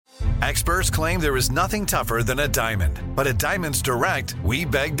Experts claim there is nothing tougher than a diamond. But at Diamonds Direct, we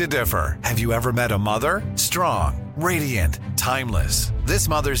beg to differ. Have you ever met a mother? Strong, radiant, timeless. This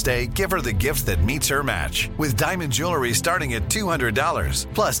Mother's Day, give her the gift that meets her match. With diamond jewelry starting at $200.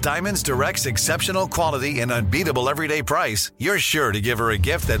 Plus Diamonds Direct's exceptional quality and unbeatable everyday price, you're sure to give her a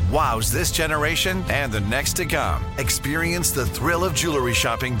gift that wows this generation and the next to come. Experience the thrill of jewelry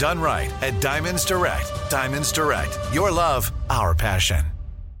shopping done right at Diamonds Direct. Diamonds Direct. Your love, our passion.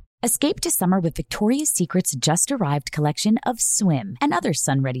 Escape to summer with Victoria's Secret's just-arrived collection of swim and other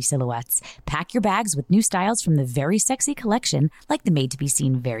sun-ready silhouettes. Pack your bags with new styles from the Very Sexy collection, like the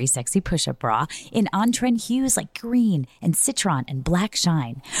made-to-be-seen Very Sexy push-up bra, in on-trend hues like green and citron and black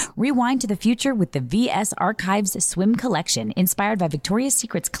shine. Rewind to the future with the VS Archives swim collection, inspired by Victoria's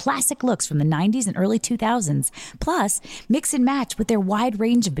Secret's classic looks from the 90s and early 2000s. Plus, mix and match with their wide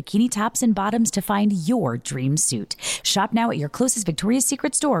range of bikini tops and bottoms to find your dream suit. Shop now at your closest Victoria's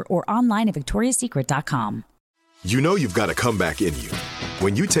Secret store or online at victoriassecret.com. You know you've got a comeback in you.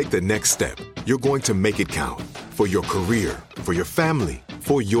 When you take the next step, you're going to make it count. For your career, for your family,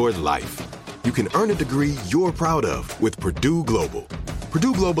 for your life. You can earn a degree you're proud of with Purdue Global.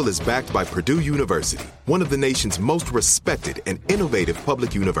 Purdue Global is backed by Purdue University, one of the nation's most respected and innovative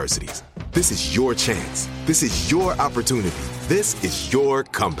public universities. This is your chance. This is your opportunity. This is your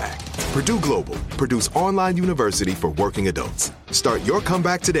comeback. Purdue Global, Purdue's online university for working adults. Start your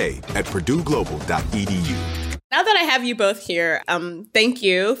comeback today at purdueglobal.edu. Now that I have you both here, thank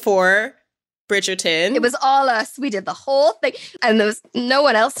you for Bridgerton. It was all us. We did the whole thing, and there was no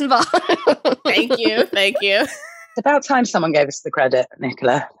one else involved. Thank you. Thank you. It's about time someone gave us the credit,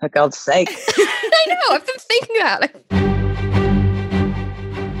 Nicola, for God's sake. I know, I've been thinking about it.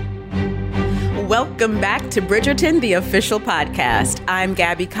 Welcome back to Bridgerton, the official podcast. I'm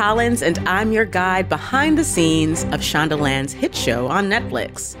Gabby Collins, and I'm your guide behind the scenes of Shondaland's hit show on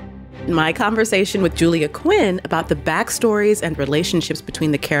Netflix. My conversation with Julia Quinn about the backstories and relationships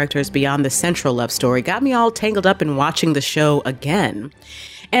between the characters beyond the central love story got me all tangled up in watching the show again.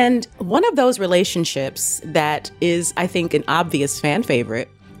 And one of those relationships that is, I think, an obvious fan favorite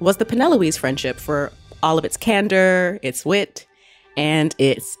was the Penelope's friendship for all of its candor, its wit, and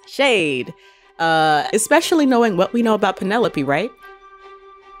its shade. Especially knowing what we know about Penelope, right?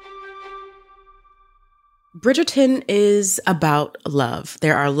 Bridgerton is about love.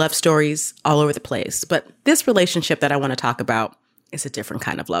 There are love stories all over the place, but this relationship that I want to talk about is a different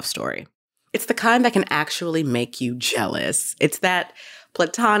kind of love story. It's the kind that can actually make you jealous. It's that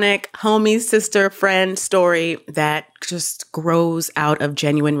platonic homie, sister, friend story that just grows out of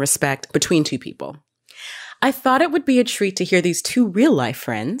genuine respect between two people. I thought it would be a treat to hear these two real-life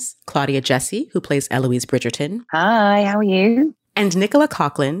friends, Claudia Jessie, who plays Eloise Bridgerton. Hi, how are you? And Nicola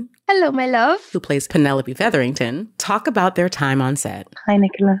Coughlan. Hello, my love. Who plays Penelope Featherington, talk about their time on set. Hi,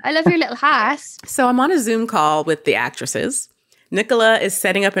 Nicola. I love your little hat. So I'm on a Zoom call with the actresses. Nicola is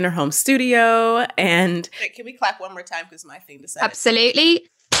setting up in her home studio, and... Can we clap one more time? Because my thing to say. Absolutely.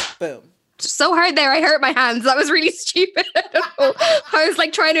 Boom. So hard there. I hurt my hands. That was really stupid. I don't know. I was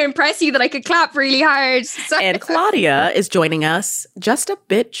like trying to impress you that I could clap really hard. And Claudia is joining us just a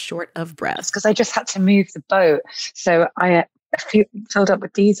bit short of breath. Because I just had to move the boat. So I filled up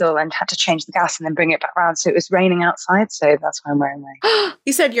with diesel and had to change the gas and then bring it back around. So it was raining outside. So that's why I'm wearing my...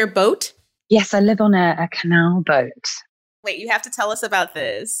 You said your boat? Yes, I live on a canal boat. Wait, you have to tell us about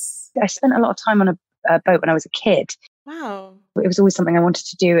this. I spent a lot of time on a boat when I was a kid. Wow. It was always something I wanted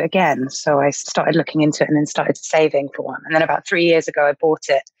to do again. So I started looking into it and then started saving for one. And then about 3 years ago, I bought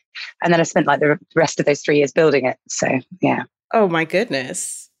it. And then I spent like the rest of those 3 years building it. So, yeah. Oh, my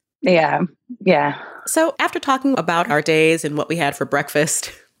goodness. Yeah. Yeah. So after talking about our days and what we had for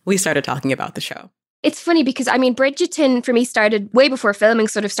breakfast, we started talking about the show. It's funny because, I mean, Bridgerton for me started way before filming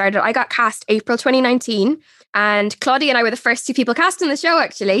sort of started. I got cast April 2019 and Claudia and I were the first two people cast in the show,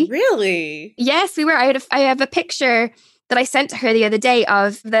 actually. Really? Yes, we were. I have a picture that I sent to her the other day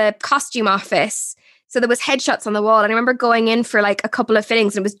of the costume office. So there was headshots on the wall. And I remember going in for like a couple of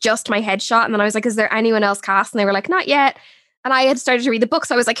fittings and it was just my headshot. And then I was like, is there anyone else cast? And they were like, not yet. And I had started to read the book.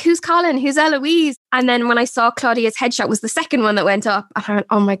 So I was like, who's Colin? Who's Eloise? And then when I saw Claudia's headshot was the second one that went up. And I went,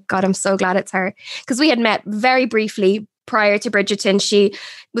 oh my God, I'm so glad it's her. Because we had met very briefly prior to Bridgerton. She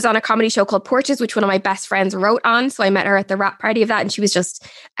was on a comedy show called Porches, which one of my best friends wrote on. So I met her at the wrap party of that. And she was just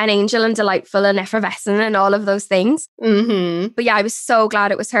an angel and delightful and effervescent and all of those things. Mm-hmm. But yeah, I was so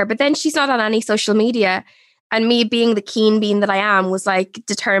glad it was her. But then she's not on any social media. And me being the keen bean that I am was like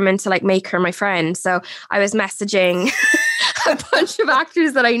determined to like make her my friend. So I was messaging a bunch of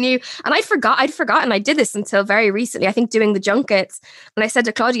actors that I knew. And I'd forgotten I did this until very recently, I think doing the junkets. And I said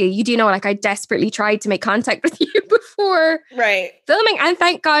to Claudia, you do know, like I desperately tried to make contact with you before filming. And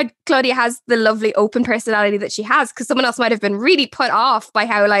thank God Claudia has the lovely open personality that she has, because someone else might have been really put off by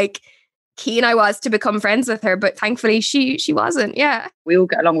how like keen I was to become friends with her, but thankfully she wasn't. Yeah, we all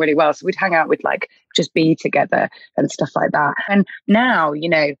get along really well, so we'd hang out, with like just be together and stuff like that. And now, you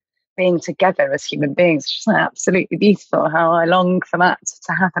know, being together as human beings is just absolutely beautiful. How I long for that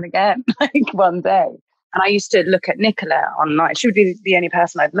to happen again, like one day. And I used to look at Nicola online. She would be the only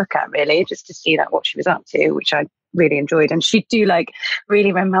person I'd look at, really, just to see like what she was up to, which I really enjoyed. And she'd do like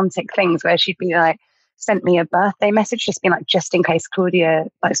really romantic things where she'd be like, sent me a birthday message, just being like, just in case Claudia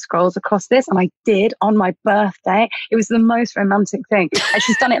like scrolls across this. And I did on my birthday. It was the most romantic thing. And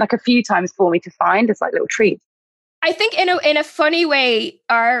she's done it like a few times for me to find as like little treats. I think in a funny way,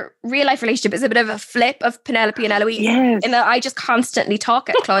 our real life relationship is a bit of a flip of Penelope and Eloise. Yes. In that I just constantly talk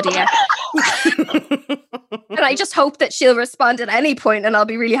at Claudia. And I just hope that she'll respond at any point and I'll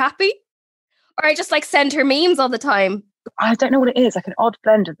be really happy. Or I just like send her memes all the time. I don't know what it is, like an odd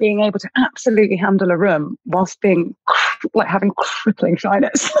blend of being able to absolutely handle a room whilst being like having crippling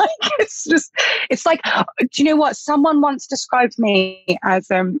shyness. Like it's like, do you know what? Someone once described me as,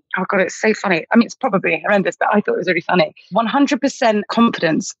 oh God, it's so funny. I mean, it's probably horrendous, but I thought it was really funny. 100%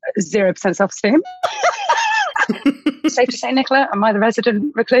 confidence, 0% self-esteem. Safe to say, Nicola, am I the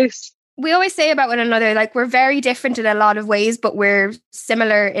resident recluse? We always say about one another, like we're very different in a lot of ways, but we're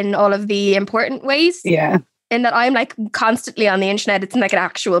similar in all of the important ways. Yeah. In that I'm like constantly on the internet. It's like an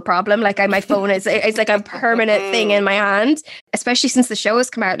actual problem. Like my phone is it's like a permanent thing in my hand, especially since the show has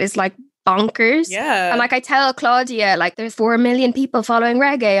come out, is like bonkers. Yeah. And like I tell Claudia, like there's 4 million people following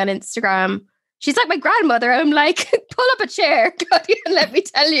reggae on Instagram. She's like my grandmother. I'm like, pull up a chair, Claudia, and let me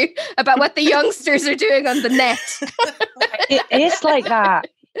tell you about what the youngsters are doing on the net. It is like that.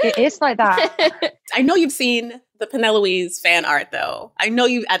 It is like that. I know you've seen the Penelope's fan art, though. I know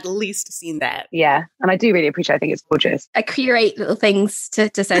you've at least seen that. Yeah. And I do really appreciate it. I think it's gorgeous. I curate little things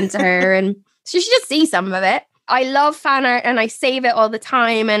to send to her, and so she just see some of it. I love fan art and I save it all the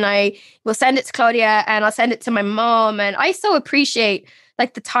time, and I will send it to Claudia and I'll send it to my mom. And I so appreciate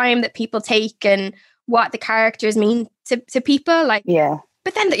like the time that people take and what the characters mean to people. Like, yeah.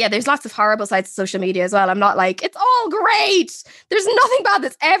 But then, yeah, there's lots of horrible sides of social media as well. I'm not like, it's all great. There's nothing bad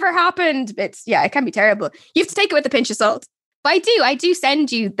that's ever happened. It can be terrible. You have to take it with a pinch of salt. But I do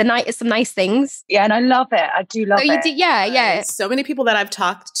send you some nice things. Yeah, and I love it. I do love it. Yeah. So many people that I've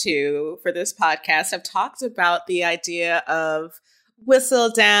talked to for this podcast have talked about the idea of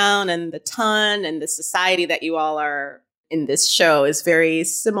Whistledown and the ton and the society that you all are in this show is very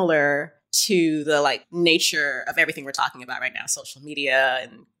similar to the like nature of everything we're talking about right now, social media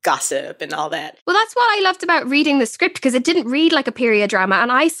and gossip and all that. Well, that's what I loved about reading the script, because it didn't read like a period drama. And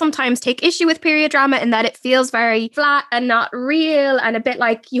I sometimes take issue with period drama in that it feels very flat and not real, and a bit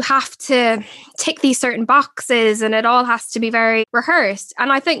like you have to tick these certain boxes and it all has to be very rehearsed.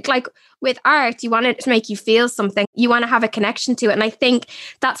 And I think like with art, you want it to make you feel something. You want to have a connection to it. And I think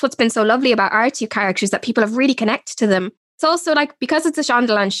that's what's been so lovely about our two characters, that people have really connected to them. It's also like, because it's a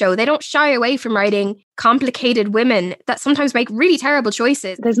Shondaland show, they don't shy away from writing complicated women that sometimes make really terrible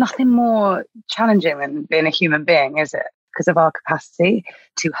choices. There's nothing more challenging than being a human being, is it? Because of our capacity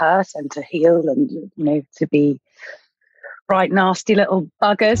to hurt and to heal and, you know, to be bright, nasty little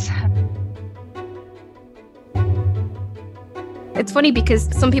buggers. It's funny because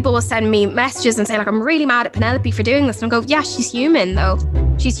some people will send me messages and say, like, I'm really mad at Penelope for doing this. And I go, yeah, she's human, though.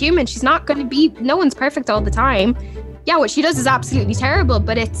 She's human. She's not going to be, no one's perfect all the time. Yeah, what she does is absolutely terrible,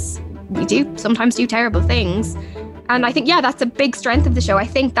 but we do sometimes do terrible things. And I think, yeah, that's a big strength of the show. I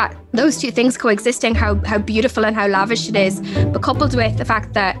think that those two things coexisting, how beautiful and how lavish it is, but coupled with the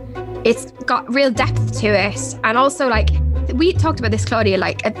fact that it's got real depth to it. And also, like, we talked about this, Claudia,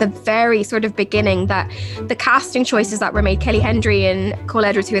 like at the very sort of beginning, that the casting choices that were made, Kelly Hendry and Cole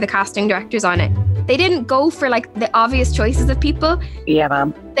Edwards, who are the casting directors on it, they didn't go for like the obvious choices of people. Yeah,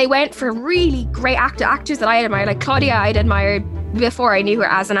 ma'am. They went for really great actors that I admire. Like Claudia, I'd admired before I knew her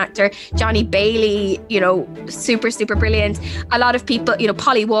as an actor. Johnny Bailey, you know, super, super brilliant. A lot of people, you know,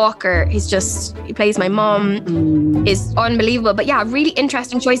 Polly Walker, he plays my mum, is unbelievable. But yeah, really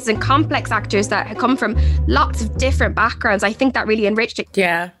interesting choices and complex actors that have come from lots of different backgrounds. I think that really enriched it.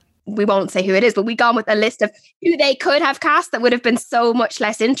 Yeah. We won't say who it is, but we gone with a list of who they could have cast that would have been so much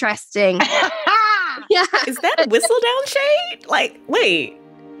less interesting. Yeah. Is that a Whistledown shade? Like, wait.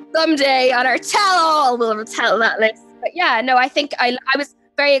 Someday on our tell-all, we'll tell that list. But yeah, no, I think I was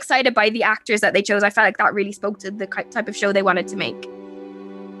very excited by the actors that they chose. I felt like that really spoke to the type of show they wanted to make.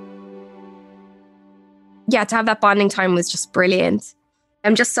 Yeah, to have that bonding time was just brilliant.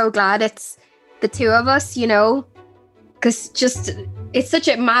 I'm just so glad it's the two of us, you know, because just it's such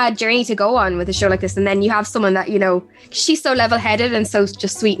a mad journey to go on with a show like this. And then you have someone that, you know, she's so level-headed and so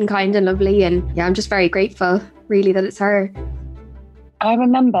just sweet and kind and lovely. And yeah, I'm just very grateful, really, that it's her. I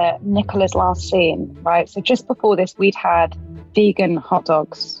remember Nicola's last scene, right? So just before this, we'd had vegan hot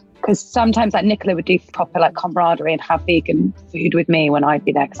dogs. Because sometimes like Nicola would do proper like camaraderie and have vegan food with me when I'd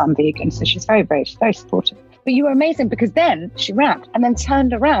be there because I'm vegan. So she's very supportive. But you were amazing because then she wrapped and then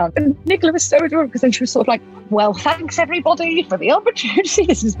turned around. And Nicola was so adorable because then she was sort of like, well, thanks everybody for the opportunity.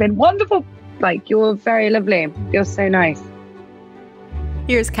 This has been wonderful. Like, you're very lovely. You're so nice.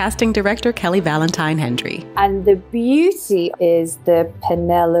 Here's casting director Kelly Valentine Hendry. And the beauty is the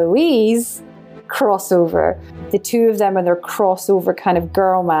Peneloise crossover. The two of them and their crossover kind of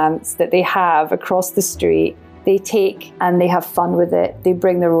girlmance that they have across the street. They take and they have fun with it. They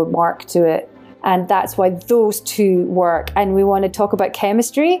bring their own mark to it. And that's why those two work. And we want to talk about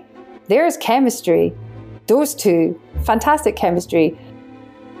chemistry. There's chemistry. Those two, fantastic chemistry.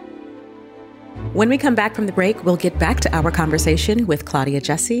 When we come back from the break, we'll get back to our conversation with Claudia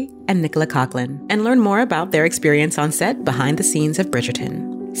Jessie and Nicola Coughlan and learn more about their experience on set behind the scenes of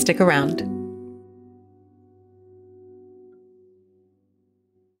Bridgerton. Stick around.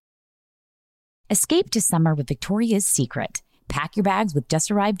 Escape to summer with Victoria's Secret. Pack your bags with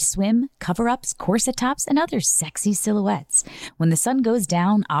just-arrived swim, cover-ups, corset tops, and other sexy silhouettes. When the sun goes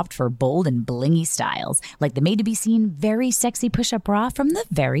down, opt for bold and blingy styles, like the made-to-be-seen Very Sexy Push-Up Bra from the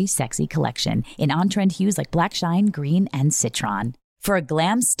Very Sexy collection, in on-trend hues like black shine, green, and citron. For a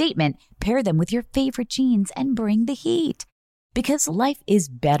glam statement, pair them with your favorite jeans and bring the heat. Because life is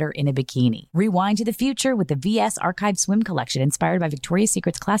better in a bikini. Rewind to the future with the VS Archive Swim Collection, inspired by Victoria's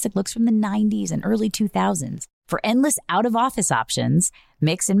Secret's classic looks from the 90s and early 2000s. For endless out-of-office options,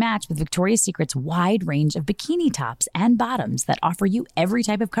 mix and match with Victoria's Secret's wide range of bikini tops and bottoms that offer you every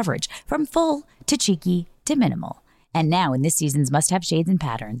type of coverage, from full to cheeky to minimal. And now in this season's must-have shades and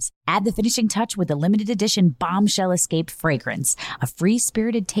patterns, add the finishing touch with the limited edition Bombshell Escape fragrance, a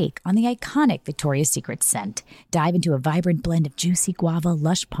free-spirited take on the iconic Victoria's Secret scent. Dive into a vibrant blend of juicy guava,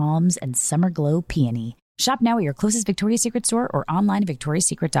 lush palms, and summer glow peony. Shop now at your closest Victoria's Secret store or online at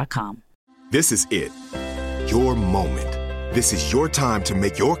victoriassecret.com. This is it. Your moment. This is your time to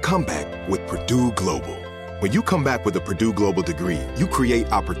make your comeback with Purdue Global. When you come back with a Purdue Global degree, you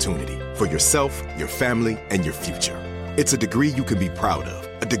create opportunity for yourself, your family, and your future. It's a degree you can be proud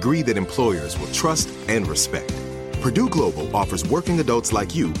of, a degree that employers will trust and respect. Purdue Global offers working adults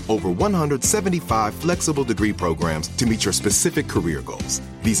like you over 175 flexible degree programs to meet your specific career goals.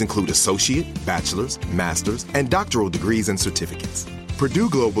 These include associate, bachelor's, master's, and doctoral degrees and certificates. Purdue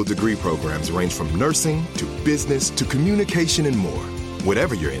Global degree programs range from nursing to business to communication and more.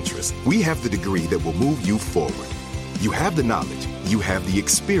 Whatever your interest, we have the degree that will move you forward. You have the knowledge, you have the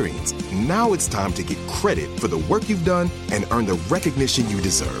experience. Now it's time to get credit for the work you've done and earn the recognition you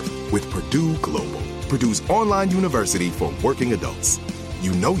deserve with Purdue Global, Purdue's online university for working adults.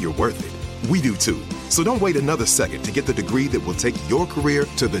 You know you're worth it. We do too. So don't wait another second to get the degree that will take your career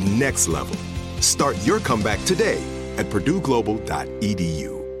to the next level. Start your comeback today at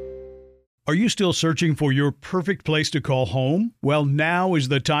purdueglobal.edu. Are you still searching for your perfect place to call home? Well, now is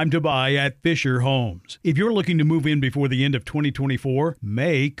the time to buy at Fisher Homes. If you're looking to move in before the end of 2024,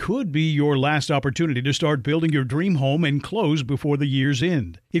 May could be your last opportunity to start building your dream home and close before the year's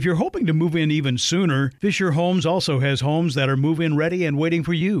end. If you're hoping to move in even sooner, Fisher Homes also has homes that are move-in ready and waiting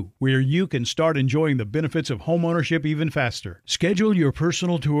for you, where you can start enjoying the benefits of homeownership even faster. Schedule your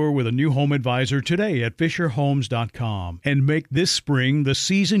personal tour with a new home advisor today at FisherHomes.com and make this spring the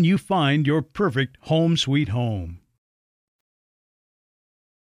season you find your perfect home sweet home.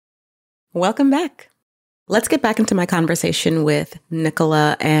 Welcome back. Let's get back into my conversation with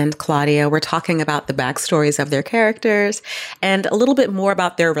Nicola and Claudia. We're talking about the backstories of their characters and a little bit more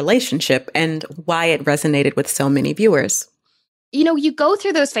about their relationship and why it resonated with so many viewers. You know, you go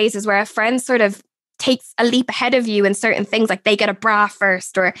through those phases where a friend sort of takes a leap ahead of you in certain things, like they get a bra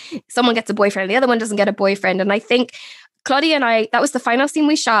first, or someone gets a boyfriend and the other one doesn't get a boyfriend. And I think Claudia and I, that was the final scene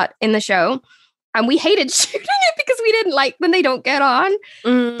we shot in the show. And we hated shooting it because we didn't like when they don't get on.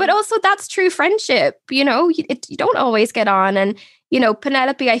 But also that's true friendship. You know, you don't always get on. And, you know,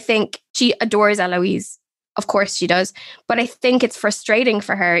 Penelope, I think she adores Eloise. Of course she does. But I think it's frustrating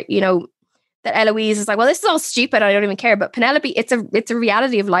for her, you know, that Eloise is like, well, this is all stupid. I don't even care. But Penelope, it's a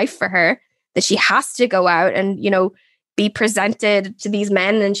reality of life for her that she has to go out and, you know, be presented to these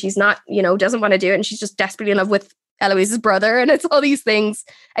men. And she's not, you know, doesn't want to do it. And she's just desperately in love with Eloise's brother. And it's all these things.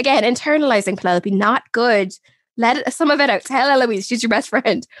 Again, internalizing Penelope, not good. Let some of it out. Tell Eloise she's your best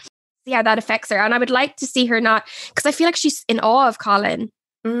friend. See how that affects her. And I would like to see her not, because I feel like she's in awe of Colin.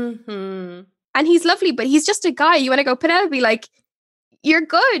 Mm-hmm. And he's lovely, but he's just a guy. You want to go, Penelope, like, you're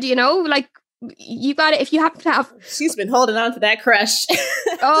good, you know? Like, you got it. If you happen to have... She's been holding on to that crush.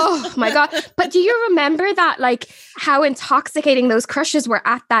 Oh, my God. But do you remember that, like, how intoxicating those crushes were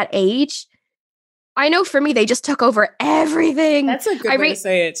at that age? I know for me, they just took over everything. That's a good way to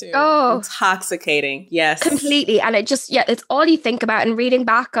say it, too. Oh. Intoxicating, yes. Completely. And it just, it's all you think about. And reading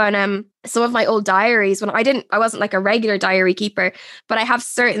back on some of my old diaries, when I wasn't like a regular diary keeper, but I have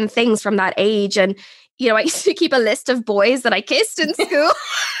certain things from that age. And, you know, I used to keep a list of boys that I kissed in school.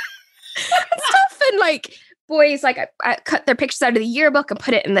 And stuff, and like boys, like I cut their pictures out of the yearbook and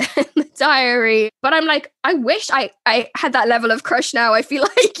put it in the diary. But I'm like, I wish I had that level of crush now. I feel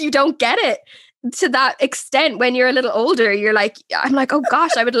like you don't get it to that extent when you're a little older. You're like, I'm like, oh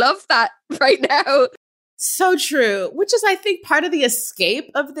gosh, I would love that right now. So true, which is, I think, part of the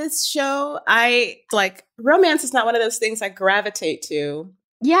escape of this show. Romance is not one of those things I gravitate to.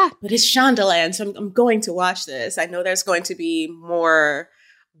 Yeah. But it's Shondaland, so I'm going to watch this. I know there's going to be more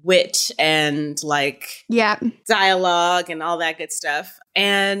wit and dialogue and all that good stuff.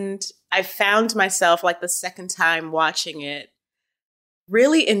 And I found myself, like, the second time watching it,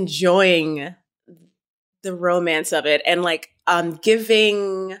 really enjoying the romance of it and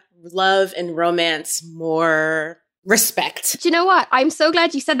giving love and romance more respect. Do you know what? I'm so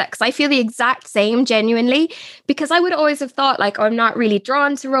glad you said that, because I feel the exact same, genuinely, because I would always have thought, like, I'm not really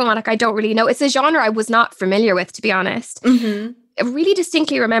drawn to romance. Like, I don't really know. It's a genre I was not familiar with, to be honest. Mm-hmm. I really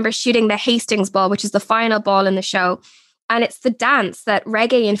distinctly remember shooting the Hastings ball, which is the final ball in the show. And it's the dance that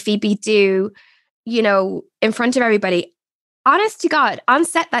Reggae and Phoebe do, you know, in front of everybody. Honest to God, on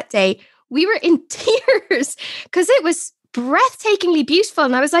set that day, we were in tears because it was breathtakingly beautiful.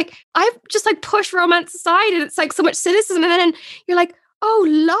 And I was like, I've just like pushed romance aside, and it's like so much cynicism. And then you're like, oh,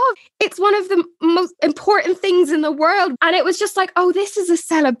 love, it's one of the most important things in the world. And it was just like, oh, this is a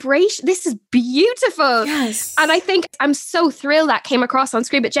celebration. This is beautiful. Yes. And I think I'm so thrilled that came across on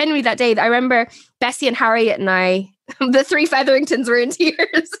screen. But genuinely that day, I remember Bessie and Harriet and I, the three Featheringtons, were in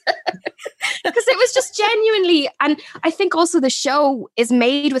tears. Because it was just genuinely, and I think also the show is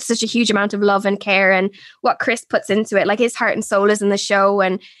made with such a huge amount of love and care, and what Chris puts into it, like his heart and soul is in the show.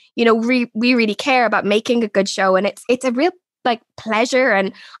 And, you know, we really care about making a good show. And it's a real like pleasure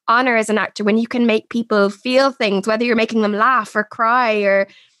and honor as an actor when you can make people feel things, whether you're making them laugh or cry or,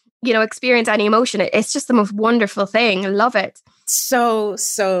 you know, experience any emotion. It's just the most wonderful thing. I love it. So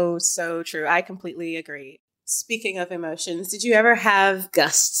true. I completely agree. Speaking of emotions, did you ever have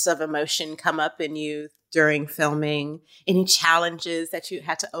gusts of emotion come up in you during filming? Any challenges that you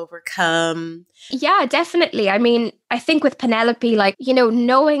had to overcome? Yeah, definitely. I mean, I think with Penelope, like, you know,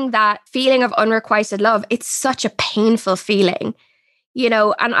 knowing that feeling of unrequited love, it's such a painful feeling, you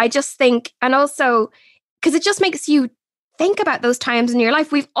know, and I just think, and also because it just makes you think about those times in your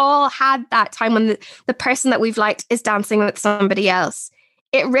life. We've all had that time when the person that we've liked is dancing with somebody else.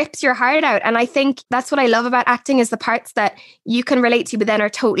 It rips your heart out. And I think that's what I love about acting, is the parts that you can relate to, but then are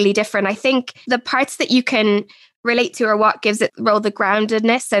totally different. I think the parts that you can relate to are what gives it role the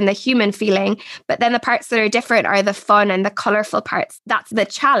groundedness and the human feeling. But then the parts that are different are the fun and the colorful parts. That's the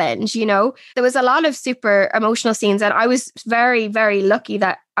challenge, you know? There was a lot of super emotional scenes, and I was very, very lucky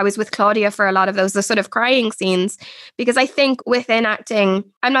that I was with Claudia for a lot of those, the sort of crying scenes, because I think within acting,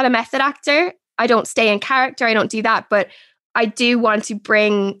 I'm not a method actor. I don't stay in character. I don't do that. But I do want to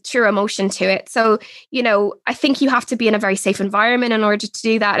bring true emotion to it. So, you know, I think you have to be in a very safe environment in order to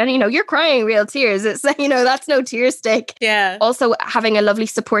do that. And, you know, you're crying real tears. It's, you know, that's no tear stick. Yeah. Also having a lovely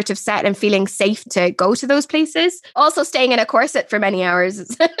supportive set and feeling safe to go to those places. Also staying in a corset for many hours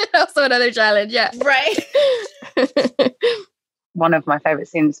is also another challenge. Yeah. Right. One of my favorite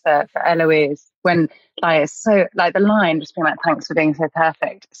scenes for Eloise, when it's so like the line just being like, thanks for being so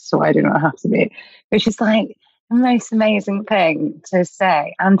perfect, so I do not have to be, which is like the most amazing thing to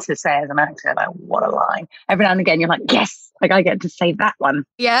say, and to say as an actor, like, what a line. Every now and again you're like, yes, like I get to say that one.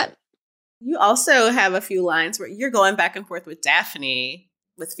 Yeah. You also have a few lines where you're going back and forth with Daphne,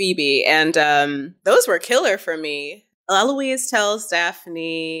 with Phoebe, and those were killer for me. Eloise tells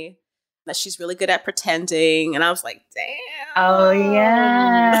Daphne that she's really good at pretending, and I was like, damn. Oh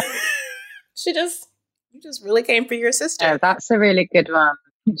yeah. You just really came for your sister. Oh, that's a really good one.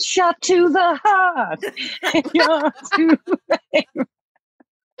 Shot to the heart.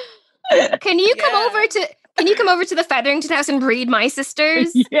 Can you come over to the Featherington house and breed my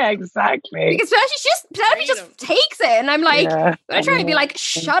sisters? Yeah, exactly. Because Penelope just takes it, and I'm like, I'm trying to be like,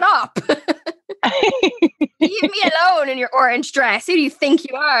 shut up. Leave me alone in your orange dress. Who do you think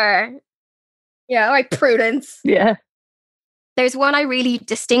you are? Yeah, like Prudence. Yeah. There's one I really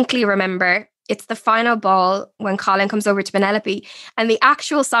distinctly remember. It's the final ball when Colin comes over to Penelope. And the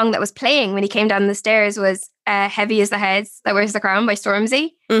actual song that was playing when he came down the stairs was Heavy Is the Heads That Wears the Crown by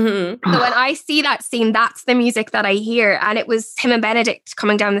Stormzy. Mm-hmm. So when I see that scene, that's the music that I hear. And it was him and Benedict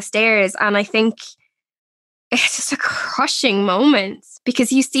coming down the stairs. And I think it's just a crushing moment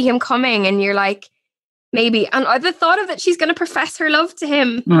because you see him coming and you're like, maybe. And the thought of that she's going to profess her love to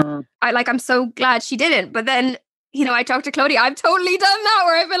him. I'm so glad she didn't. But then, you know, I talked to Claudia. I've totally done that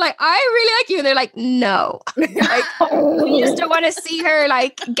where I've been like, I really like you. And they're like, no. Like, we just don't want to see her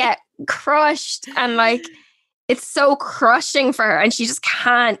like get crushed. And like, it's so crushing for her and she just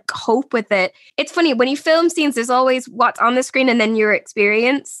can't cope with it. It's funny, when you film scenes, there's always what's on the screen and then your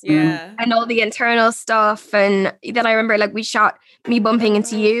experience. Yeah. And all the internal stuff. And then I remember like we shot me bumping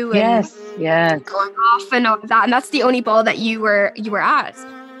into you. And Yes. going off and all of that. And that's the only ball that you were at.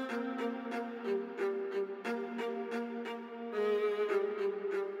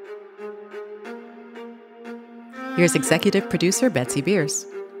 Here's executive producer Betsy Beers.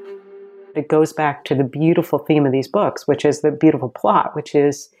 It goes back to the beautiful theme of these books, which is the beautiful plot, which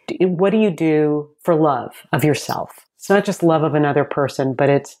is what do you do for love of yourself? It's not just love of another person, but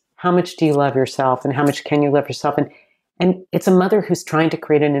it's how much do you love yourself and how much can you love yourself? And it's a mother who's trying to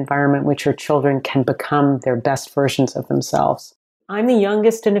create an environment in which her children can become their best versions of themselves. I'm the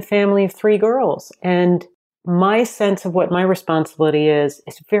youngest in a family of 3 girls, and my sense of what my responsibility is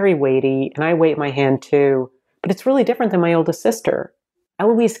very weighty, and I weight my hand too. But it's really different than my oldest sister.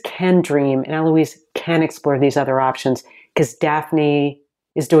 Eloise can dream and Eloise can explore these other options because Daphne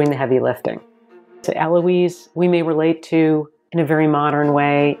is doing the heavy lifting. So Eloise, we may relate to in a very modern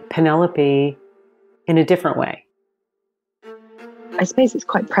way, Penelope in a different way. I suppose it's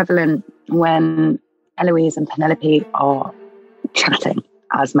quite prevalent when Eloise and Penelope are chatting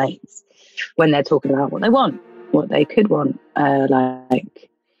as mates, when they're talking about what they want, what they could want,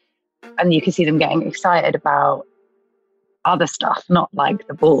 and you can see them getting excited about other stuff, not like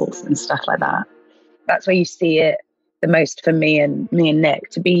the balls and stuff like that. That's where you see it the most for me and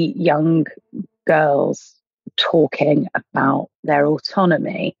Nick, to be young girls talking about their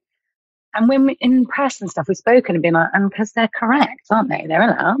autonomy. And when in press and stuff, we've spoken and been like, and because they're correct, aren't they?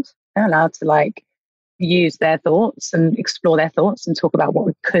 They're allowed to like use their thoughts and explore their thoughts and talk about what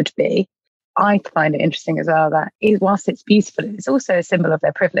we could be. I find it interesting as well that whilst it's beautiful, it's also a symbol of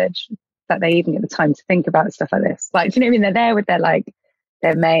their privilege that they even get the time to think about stuff like this. Like, do you know what I mean? They're there with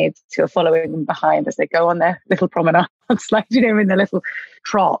their maids who are following them behind as they go on their little promenades, like, do you know what I mean? Their little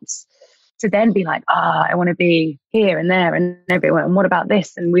trots. To then be like, I want to be here and there and everywhere. And what about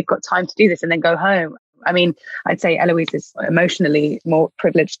this? And we've got time to do this and then go home. I mean, I'd say Eloise is emotionally more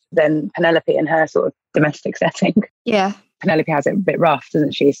privileged than Penelope in her sort of domestic setting. Yeah. Penelope has it a bit rough,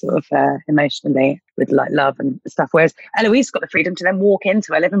 doesn't she, sort of emotionally with like love and stuff. Whereas Eloise got the freedom to then walk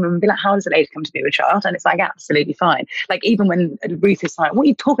into her living room and be like, how does a lady come to be with a child? And it's like, absolutely fine. Like, even when Ruth is like, what are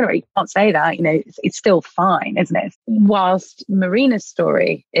you talking about? You can't say that. You know, it's still fine, isn't it? Whilst Marina's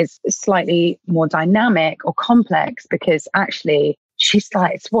story is slightly more dynamic or complex because actually she's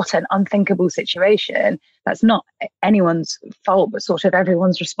like, it's what an unthinkable situation. That's not anyone's fault, but sort of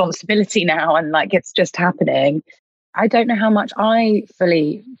everyone's responsibility now. And like, it's just happening. I don't know how much I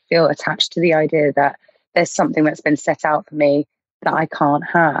fully feel attached to the idea that there's something that's been set out for me that I can't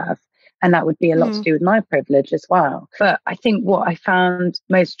have. And that would be a lot to do with my privilege as well. But I think what I found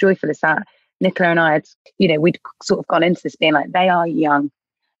most joyful is that Nicola and I had, we'd sort of gone into this being like, they are young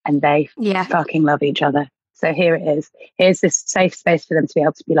and they fucking love each other. So here it is. Here's this safe space for them to be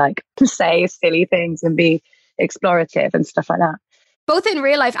able to be like, say silly things and be explorative and stuff like that. Both in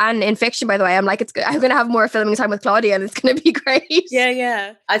real life and in fiction, by the way. I'm like, it's good. I'm going to have more filming time with Claudia and it's going to be great.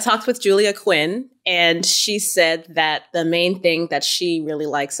 Yeah. I talked with Julia Quinn and she said that the main thing that she really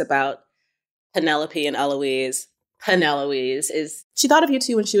likes about Penelope and Eloise is she thought of you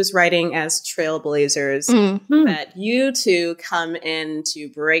two when she was writing as trailblazers, that you two come in to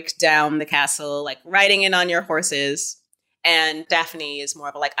break down the castle, like riding in on your horses. And Daphne is more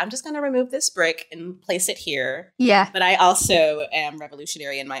of a like, I'm just going to remove this brick and place it here. Yeah. But I also am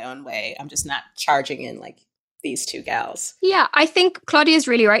revolutionary in my own way. I'm just not charging in like these two gals. Yeah, I think Claudia is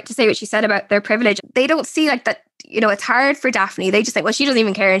really right to say what she said about their privilege. They don't see like that, it's hard for Daphne. They just think, well, she doesn't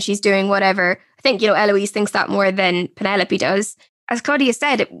even care and she's doing whatever. I think, Eloise thinks that more than Penelope does. As Claudia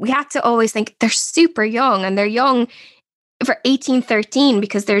said, we had to always think they're super young and they're young for 18, 13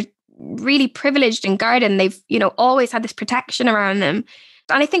 because they're really privileged and guarded and they've, always had this protection around them.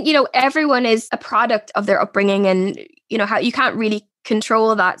 And I think, everyone is a product of their upbringing and, how you can't really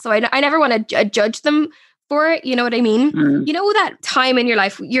control that. So I never want to judge them for it. You know what I mean? You know that time in your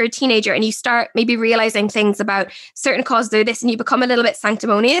life, you're a teenager and you start maybe realizing things about certain causes of this and you become a little bit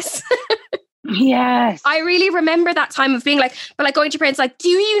sanctimonious. Yes. I really remember that time of being like, but like going to your parents, like, do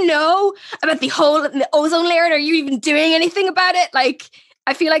you know about the whole the ozone layer? And are you even doing anything about it? Like,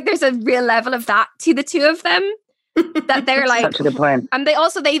 I feel like there's a real level of that to the two of them. That they're like, such a good point. And they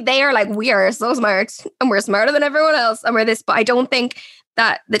also they are like, we are so smart and we're smarter than everyone else and we're this, but I don't think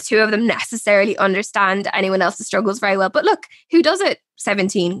that the two of them necessarily understand anyone else's struggles very well. But look, who does it?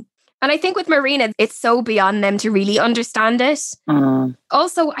 17. And I think with Marina, it's so beyond them to really understand it.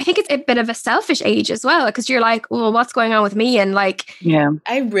 Also, I think it's a bit of a selfish age as well, because you're like, well, what's going on with me? And like, yeah,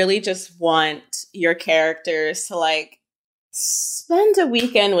 I really just want your characters to like spend a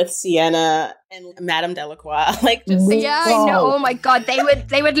weekend with Sienna and Madame Delacroix. Like, just yeah, I know. Oh my God, they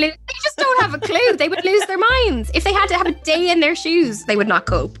would lose. They just don't have a clue. They would lose their minds if they had to have a day in their shoes. They would not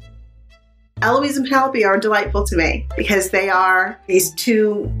cope. Eloise and Penelope are delightful to me because they are these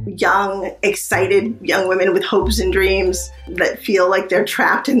two young, excited young women with hopes and dreams that feel like they're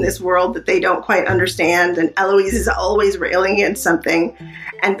trapped in this world that they don't quite understand. And Eloise is always railing against something,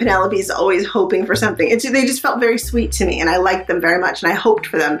 and Penelope is always hoping for something. They just felt very sweet to me, and I liked them very much, and I hoped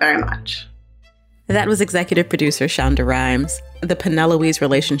for them very much. That was executive producer Shonda Rhimes. The Penelope's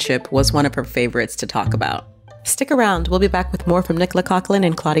relationship was one of her favorites to talk about. Stick around. We'll be back with more from Nicola Coughlan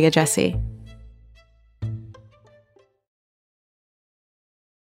and Claudia Jessie.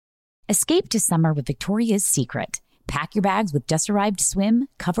 Escape to summer with Victoria's Secret. Pack your bags with just-arrived swim,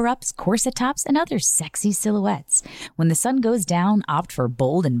 cover-ups, corset tops, and other sexy silhouettes. When the sun goes down, opt for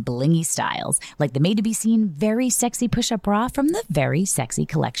bold and blingy styles, like the made-to-be-seen Very Sexy Push-Up Bra from the Very Sexy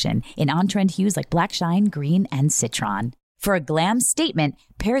collection, in on-trend hues like black shine, green, and citron. For a glam statement,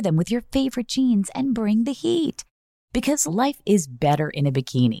 pair them with your favorite jeans and bring the heat. Because life is better in a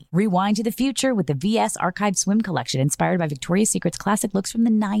bikini. Rewind to the future with the VS Archive Swim Collection inspired by Victoria's Secret's classic looks from the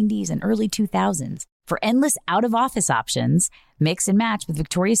 90s and early 2000s. For endless out-of-office options, mix and match with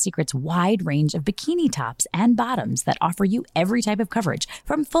Victoria's Secret's wide range of bikini tops and bottoms that offer you every type of coverage,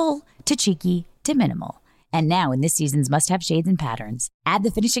 from full to cheeky to minimal. And now in this season's must-have shades and patterns, add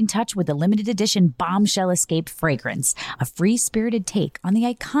the finishing touch with the limited edition Bombshell Escape fragrance, a free-spirited take on the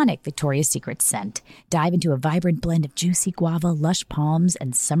iconic Victoria's Secret scent. Dive into a vibrant blend of juicy guava, lush palms,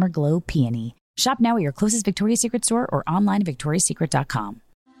 and summer glow peony. Shop now at your closest Victoria's Secret store or online at victoriassecret.com.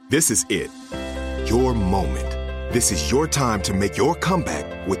 This is it. Your moment. This is your time to make your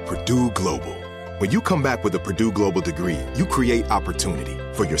comeback with Purdue Global. When you come back with a Purdue Global degree, you create opportunity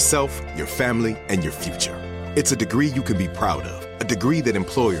for yourself, your family, and your future. It's a degree you can be proud of, a degree that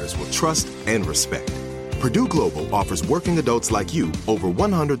employers will trust and respect. Purdue Global offers working adults like you over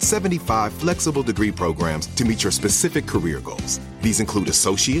 175 flexible degree programs to meet your specific career goals. These include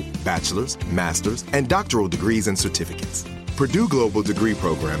associate, bachelor's, master's, and doctoral degrees and certificates. Purdue Global degree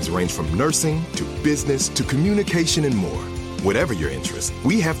programs range from nursing to business to communication and more. Whatever your interest,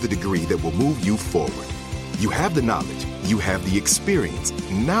 we have the degree that will move you forward. You have the knowledge, you have the experience.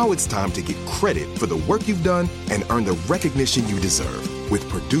 Now it's time to get credit for the work you've done and earn the recognition you deserve with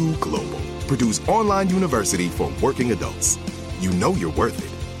Purdue Global, Purdue's online university for working adults. You know you're worth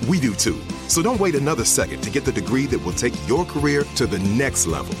it. We do too. So don't wait another second to get the degree that will take your career to the next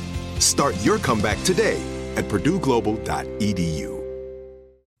level. Start your comeback today at purdueglobal.edu.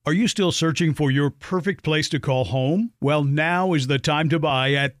 Are you still searching for your perfect place to call home? Well, now is the time to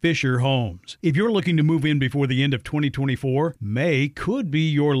buy at Fisher Homes. If you're looking to move in before the end of 2024, May could be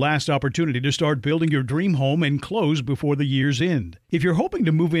your last opportunity to start building your dream home and close before the year's end. If you're hoping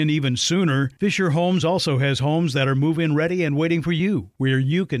to move in even sooner, Fisher Homes also has homes that are move-in ready and waiting for you, where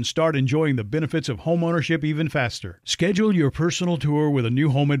you can start enjoying the benefits of homeownership even faster. Schedule your personal tour with a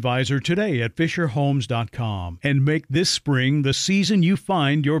new home advisor today at FisherHomes.com and make this spring the season you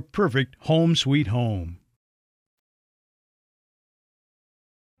find your perfect home sweet home.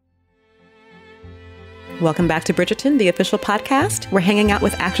 Welcome back to Bridgerton, the official podcast. We're hanging out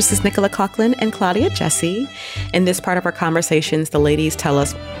with actresses Nicola Coughlan and Claudia Jessie. In this part of our conversations, the ladies tell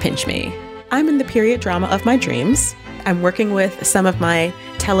us, pinch me. I'm in the period drama of my dreams. I'm working with some of my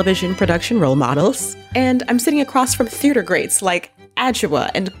television production role models, and I'm sitting across from theater greats like Adjoa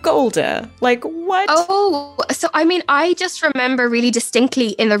and Golda. Like, what? Oh, so I mean, I just remember really distinctly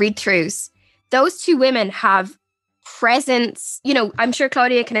in the read-throughs, those two women have presence. You know, I'm sure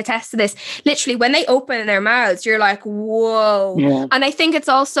Claudia can attest to this. Literally, when they open their mouths, you're like, whoa. Yeah. And I think it's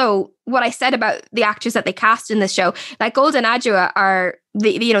also what I said about the actors that they cast in this show. Like Golda and Adjoa are,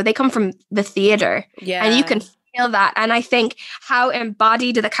 they come from the theater. Yeah. And you can feel that. And I think how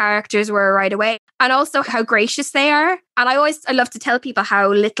embodied the characters were right away, and also how gracious they are. And I love to tell people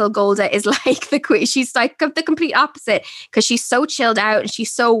how little Golda is like the queen. She's like the complete opposite, because she's so chilled out and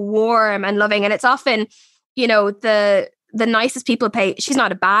she's so warm and loving. And it's often, you know, the nicest people play. She's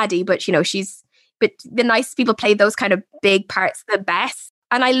not a baddie, but you know, but the nicest people play those kind of big parts the best.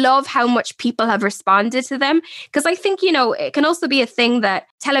 And I love how much people have responded to them, because I think, you know, it can also be a thing that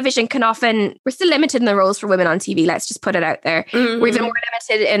television can often, we're still limited in the roles for women on TV. Let's just put it out there. Mm-hmm. We're even more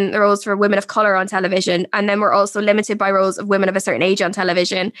limited in the roles for women of color on television. And then we're also limited by roles of women of a certain age on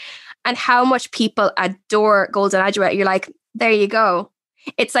television. And how much people adore Golden Adjua. You're like, there you go.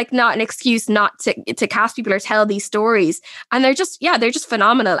 It's like not an excuse not to cast people or tell these stories. And they're just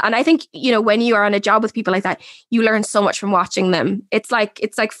phenomenal. And I think, you know, when you are on a job with people like that, you learn so much from watching them. It's like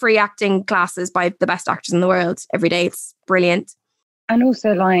free acting classes by the best actors in the world every day. It's brilliant. And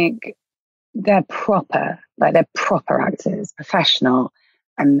also like they're proper actors, professional.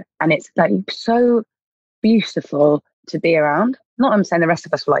 And it's like so beautiful to be around. Not I'm saying the rest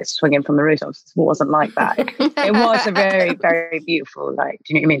of us were like swinging from the rooftops. It wasn't like that. It was a very, very beautiful, like,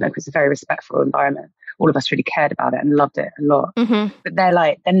 do you know what I mean? Like, it was a very respectful environment. All of us really cared about it and loved it a lot. Mm-hmm. But they're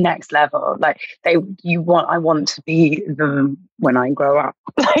like the next level. Like I want to be them when I grow up.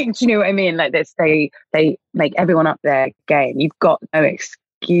 Like, do you know what I mean? Like this, they make everyone up their game. You've got no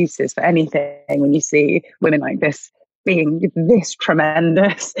excuses for anything when you see women like this being this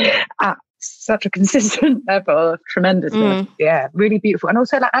tremendous at such a consistent level of tremendousness. Yeah, really beautiful. And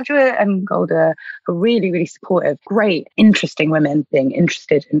also like Adjua and Golda are really, really supportive, great, interesting women being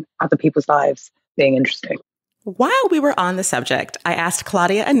interested in other people's lives, being interesting. While we were on the subject, I asked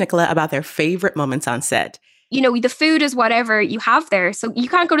Claudia and Nicola about their favorite moments on set. You know, the food is whatever you have there. So you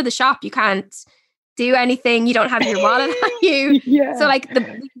can't go to the shop. You can't do anything. You don't have your wallet on you. Yeah. So like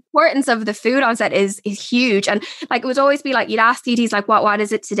the importance of the food on set is huge. And like it would always be like, you'd ask DDs like, what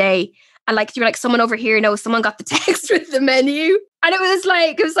is it today? And like you're like, someone over here knows, someone got the text with the menu. And it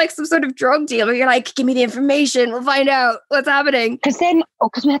was like some sort of drug deal where you're like, give me the information, we'll find out what's happening. Because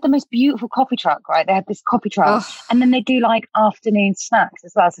we had the most beautiful coffee truck, right? They had this coffee truck, and then they do like afternoon snacks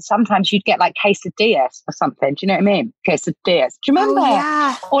as well. So sometimes you'd get like quesadillas or something. Do you know what I mean? Quesadillas. Do you remember? Oh,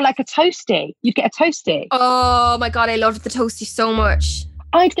 yeah. Or like a toasty. You'd get a toasty. Oh my God, I loved the toasty so much.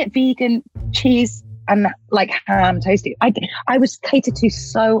 I'd get vegan cheese and like ham toasty. I was catered to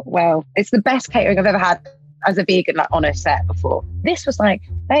so well. It's the best catering I've ever had as a vegan, like on a set before. This was like,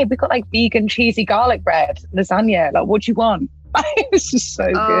 hey, we've got like vegan cheesy garlic bread, lasagna. Like, what do you want? It was just so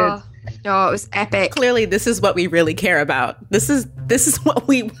good. No, it was epic. Clearly, this is what we really care about. This is what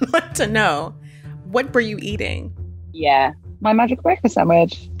we want to know. What were you eating? Yeah, my magic breakfast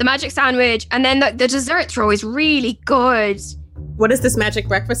sandwich. The magic sandwich, and then the desserts were always really good. What is this magic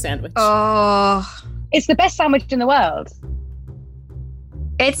breakfast sandwich? Oh, it's the best sandwich in the world.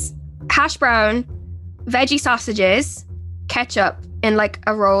 It's hash brown, veggie sausages, ketchup in like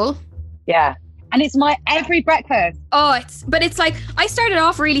a roll. Yeah. And it's my every breakfast. Oh, it's like, I started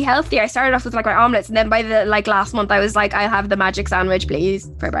off really healthy. I started off with like my omelets, and then by the like last month I was like, I'll have the magic sandwich,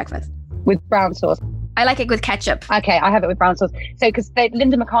 please, for breakfast. With brown sauce. I like it with ketchup. Okay, I have it with brown sauce. So, because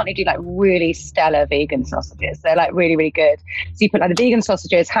Linda McCartney do like really stellar vegan sausages. They're like really, really good. So you put like the vegan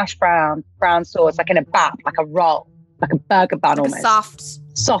sausages, hash brown sauce, like in a bap, like a roll, like a burger bun like almost.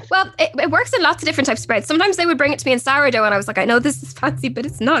 Soft. Well, it works in lots of different types of bread. Sometimes they would bring it to me in sourdough, and I was like, I know this is fancy, but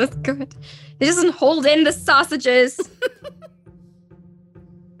it's not as good. It doesn't hold in the sausages.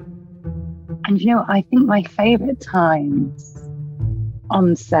 And you know, I think my favorite times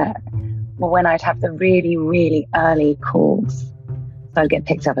on set were when I'd have the really, really early calls. So I'd get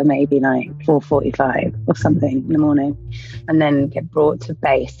picked up at maybe like 4:45 or something in the morning, and then get brought to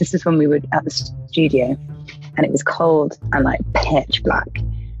base. This is when we were at the studio, and it was cold and like pitch black.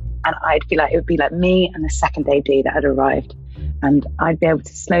 And I'd be like, it would be like me and the second AD that had arrived. And I'd be able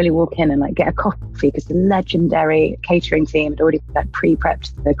to slowly walk in and like get a coffee, because the legendary catering team had already like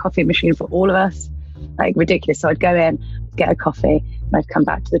pre-prepped the coffee machine for all of us. Like ridiculous. So I'd go in, get a coffee, and I'd come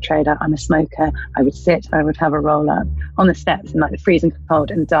back to the trailer. I'm a smoker. I would sit, I would have a roll up on the steps in like the freezing cold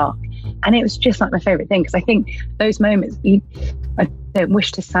and dark. And it was just like my favorite thing, because I think those moments, I don't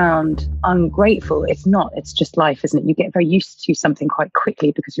wish to sound ungrateful. It's not. It's just life, isn't it? You get very used to something quite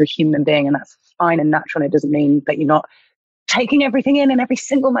quickly because you're a human being, and that's fine and natural. It doesn't mean that you're not taking everything in every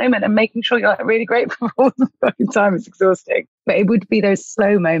single moment and making sure you're like really grateful for all the fucking time. It's exhausting. But it would be those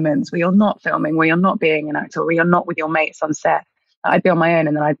slow moments where you're not filming, where you're not being an actor, where you're not with your mates on set. I'd be on my own,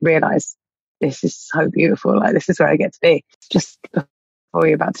 and then I'd realize this is so beautiful. Like, this is where I get to be. It's just before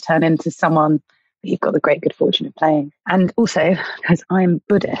you're about to turn into someone that you've got the great good fortune of playing. And also, because I'm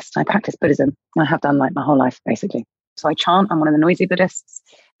Buddhist, I practice Buddhism. I have done like my whole life, basically. So I chant. I'm one of the noisy Buddhists.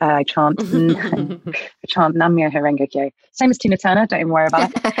 I chant Nam-myoho Renge Kyo. Same as Tina Turner. Don't even worry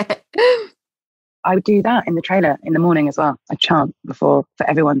about it. I would do that in the trailer in the morning as well. I chant for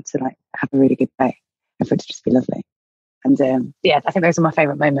everyone to like have a really good day and for it to just be lovely. And I think those are my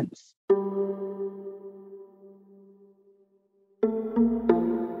favourite moments.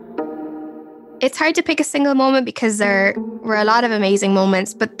 It's hard to pick a single moment because there were a lot of amazing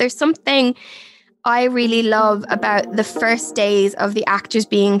moments, but there's something I really love about the first days of the actors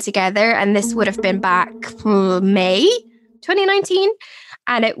being together. And this would have been back May 2019.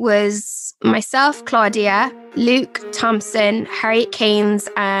 And it was myself, Claudia, Luke Thompson, Harriet Keynes,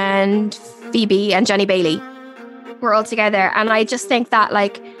 and Phoebe and Johnny Bailey. We're all together. And I just think that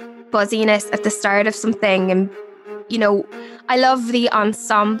like buzziness at the start of something, and, you know, I love the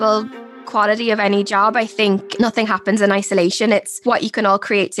ensemble quality of any job. I think nothing happens in isolation. It's what you can all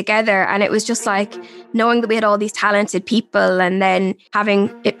create together. And it was just like knowing that we had all these talented people and then having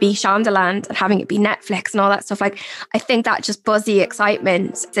it be Shondaland and having it be Netflix and all that stuff. Like, I think that just buzzy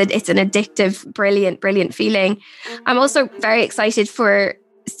excitement, it's an addictive, brilliant feeling. I'm also very excited for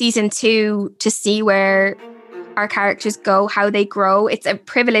season 2 to see where our characters go, how they grow. It's a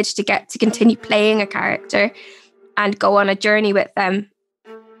privilege to get to continue playing a character and go on a journey with them.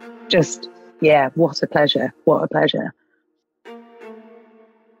 Just, yeah, what a pleasure. What a pleasure.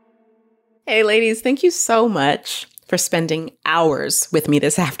 Hey, ladies, thank you so much for spending hours with me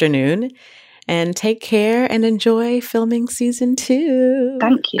this afternoon. And take care and enjoy filming season 2.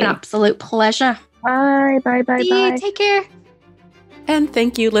 Thank you. An absolute pleasure. Bye. Take care. And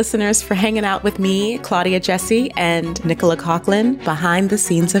thank you, listeners, for hanging out with me, Claudia Jessie, and Nicola Coughlan behind the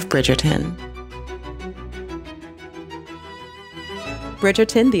scenes of Bridgerton.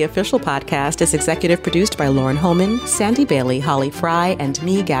 Bridgerton, the official podcast, is executive produced by Lauren Holman, Sandy Bailey, Holly Fry, and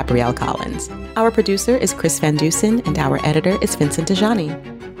me, Gabrielle Collins. Our producer is Chris Van Dusen, and our editor is Vincent Dejani.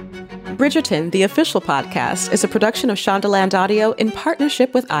 Bridgerton, the official podcast, is a production of Shondaland Audio in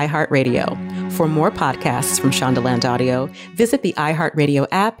partnership with iHeartRadio. For more podcasts from Shondaland Audio, visit the iHeartRadio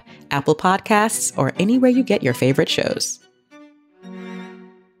app, Apple Podcasts, or anywhere you get your favorite shows.